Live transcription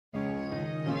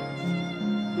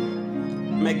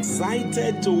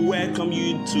excited to welcome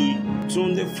you to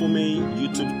Tunde Fume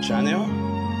YouTube channel.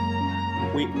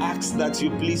 We ask that you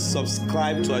please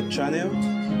subscribe to our channel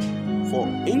for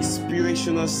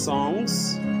inspirational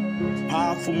songs,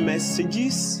 powerful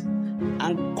messages,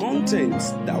 and content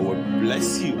that will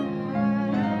bless you.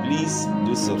 Please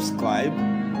do subscribe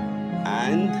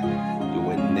and you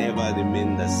will never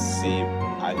remain the same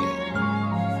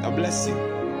again. God bless you.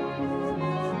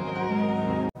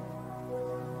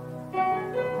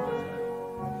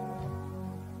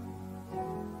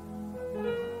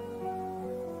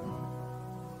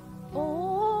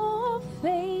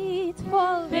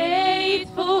 Faithful,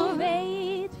 faithful,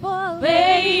 faithful,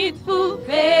 faithful,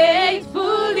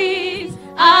 faithful is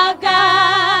our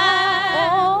God.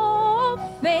 Oh,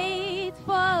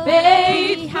 faithful,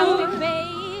 faithful,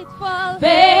 faithful,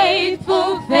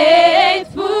 faithful,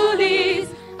 faithful is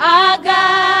our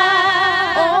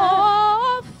God.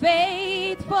 Oh,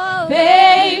 faithful,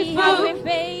 faithful,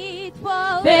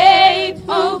 faithful,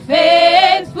 faithful,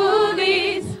 faithful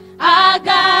is our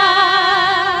God.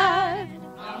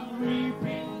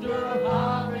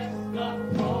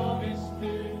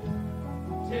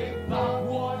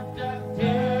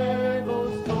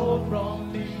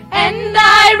 And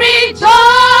I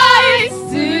rejoice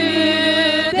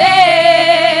today,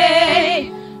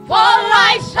 for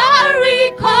I shall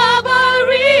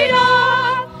recover it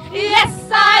all. Yes,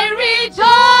 I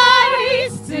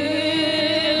rejoice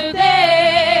today,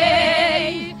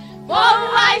 for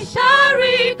I shall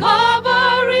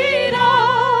recover it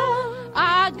all.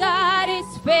 Our God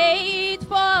is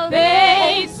faithful,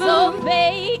 faithful,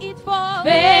 faithful,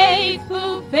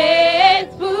 faithful,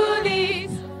 faithful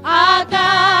is our God.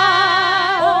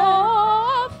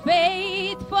 Oh,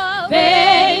 faithful,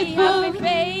 faithful,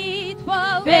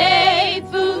 faithful,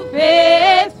 faithful,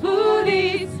 faithful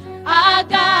is our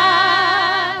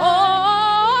God.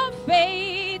 Oh,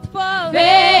 faithful,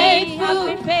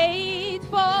 faithful,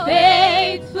 faithful,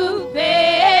 faithful,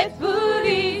 faithful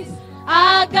is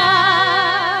our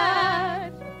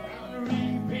God. I'm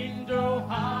reaping the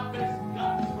harvest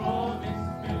God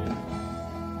promised me.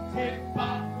 Take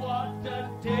back what the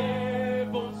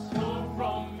devil stole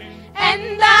from me.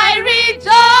 And I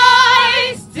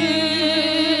rejoice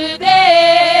today,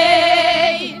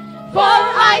 for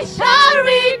I shall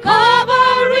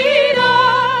recover it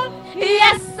all.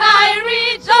 Yes, I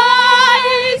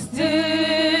rejoice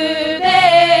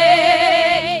today,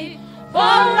 for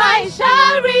I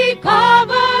shall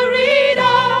recover it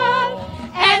all.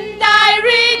 And I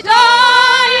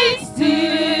rejoice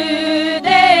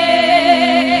today,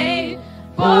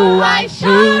 for I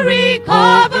shall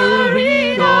recover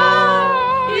it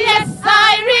all. Yes,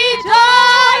 I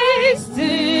rejoice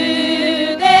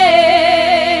today,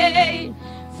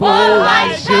 for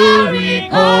I shall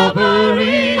recover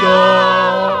it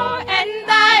all. And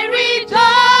I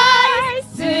rejoice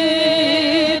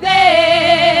today,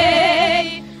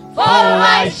 for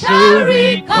I shall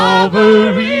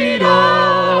recover it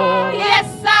all. Yes,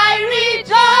 I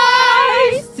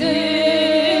rejoice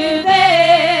today,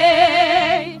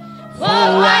 for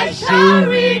I shall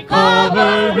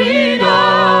recover it all.